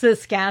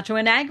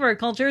Saskatchewan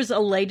Agriculture's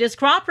latest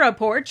crop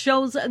report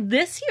shows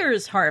this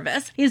year's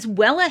harvest is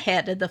well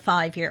ahead of the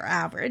 5-year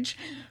average.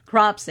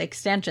 Crops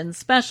Extension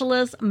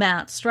Specialist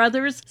Matt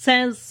Struthers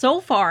says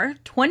so far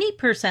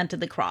 20%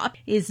 of the crop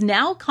is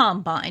now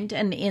combined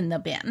and in the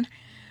bin.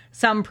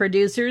 Some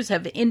producers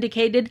have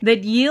indicated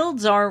that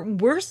yields are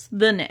worse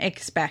than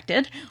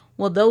expected,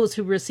 while those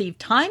who receive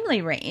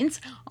timely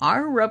rains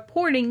are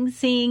reporting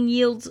seeing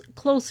yields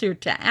closer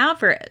to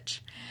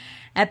average.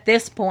 At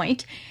this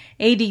point,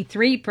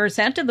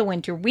 83% of the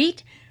winter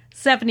wheat,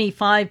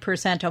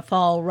 75% of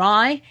fall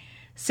rye,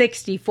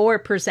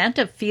 64%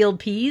 of field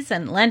peas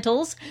and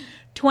lentils,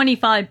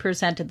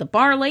 25% of the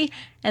barley,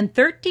 and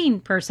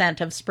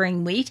 13% of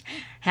spring wheat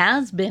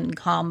has been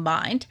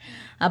combined.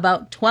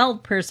 About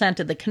 12%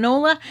 of the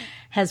canola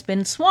has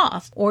been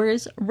swathed or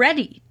is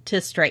ready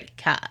to straight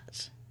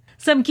cut.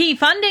 Some key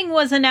funding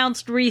was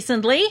announced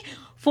recently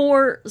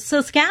for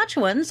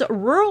Saskatchewan's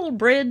rural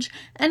bridge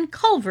and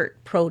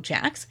culvert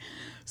projects.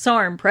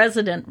 SARM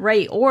President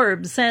Ray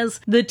Orb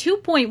says the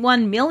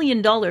 $2.1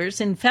 million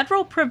in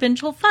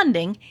federal-provincial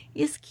funding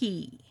is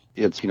key.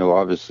 It's,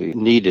 obviously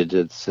needed.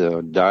 It's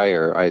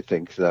dire, I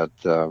think, that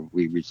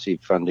we receive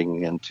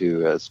funding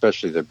into,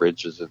 especially the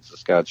bridges in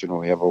Saskatchewan.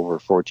 We have over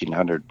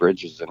 1,400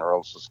 bridges in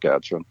rural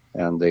Saskatchewan,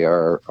 and they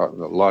are a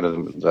lot of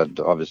them that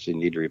obviously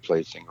need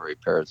replacing or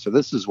repaired. So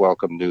this is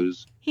welcome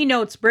news. He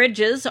notes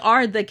bridges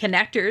are the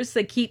connectors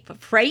that keep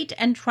freight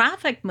and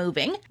traffic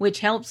moving,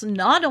 which helps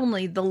not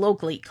only the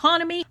local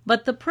economy,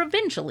 but the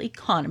provincial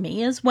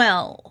economy as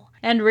well.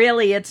 And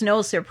really, it's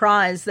no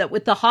surprise that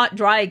with the hot,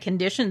 dry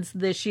conditions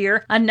this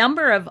year, a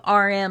number of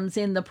RMs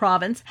in the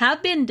province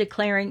have been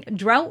declaring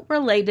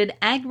drought-related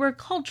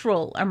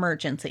agricultural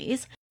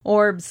emergencies.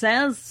 Orb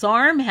says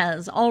SARM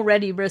has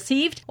already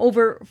received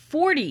over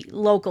 40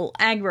 local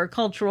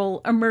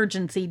agricultural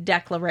emergency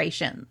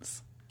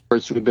declarations. Of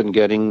course, we've been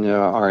getting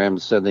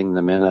RMs sending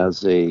them in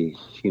as they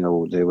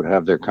would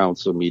have their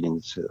council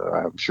meetings.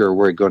 I'm sure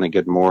we're going to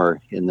get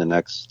more in the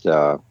next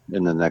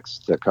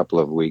couple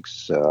of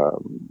weeks.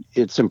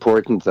 It's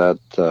important that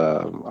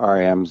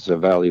RMs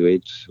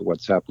evaluate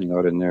what's happening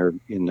out in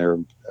their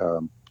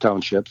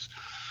townships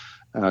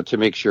to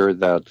make sure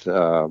that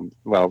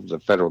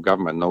the federal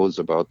government knows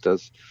about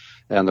this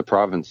and the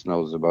province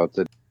knows about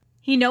it.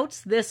 He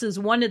notes this is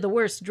one of the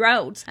worst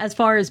droughts as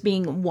far as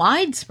being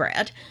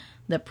widespread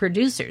that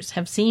producers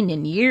have seen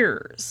in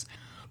years.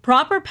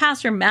 Proper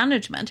pasture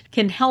management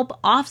can help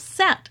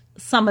offset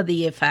some of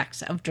the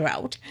effects of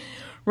drought.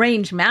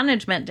 Range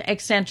Management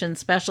Extension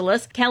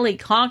Specialist Kelly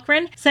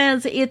Cochran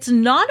says it's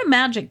not a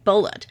magic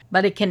bullet,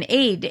 but it can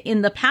aid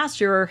in the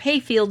pasture or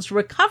hayfield's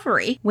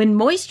recovery when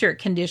moisture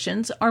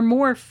conditions are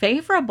more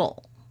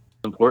favorable.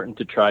 It's important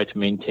to try to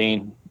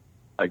maintain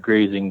a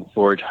grazing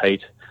forage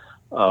height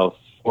of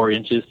 4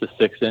 inches to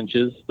 6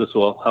 inches. This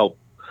will help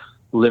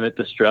limit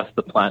the stress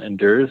the plant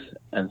endures,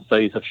 and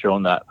studies have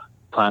shown that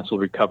plants will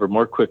recover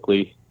more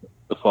quickly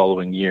the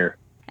following year.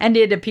 And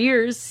it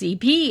appears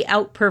CP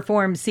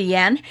outperformed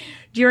CN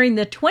during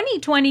the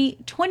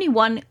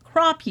 2020-21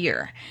 crop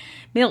year.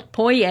 Milt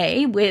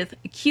Poirier with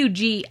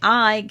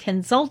QGI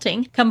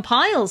Consulting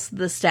compiles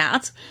the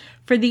stats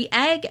for the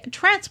Ag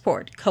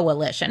Transport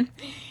Coalition.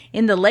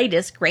 In the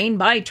latest Grain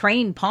by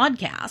Train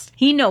podcast,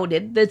 he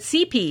noted that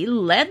CP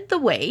led the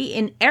way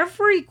in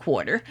every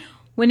quarter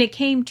when it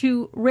came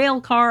to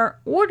railcar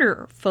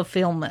order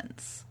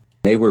fulfillments.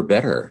 They were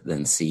better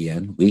than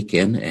CN week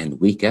in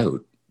and week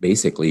out,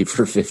 basically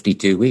for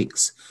 52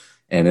 weeks.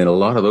 And in a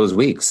lot of those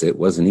weeks, it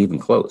wasn't even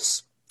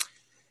close.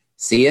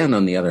 CN,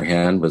 on the other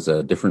hand, was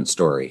a different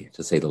story,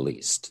 to say the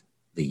least.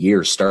 The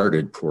year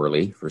started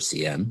poorly for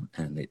CN,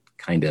 and it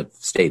kind of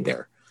stayed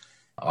there.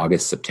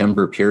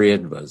 August-September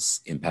period was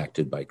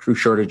impacted by crew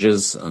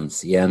shortages on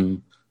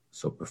CN,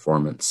 so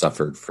performance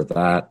suffered for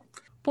that.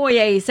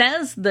 Poirier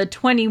says the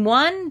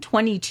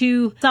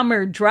 21-22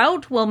 summer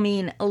drought will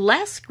mean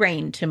less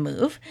grain to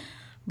move,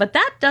 but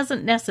that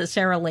doesn't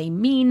necessarily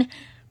mean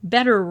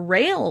better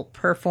rail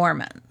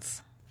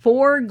performance.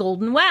 For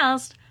Golden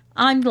West,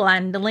 I'm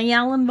Glendalee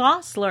Allen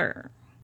Vossler.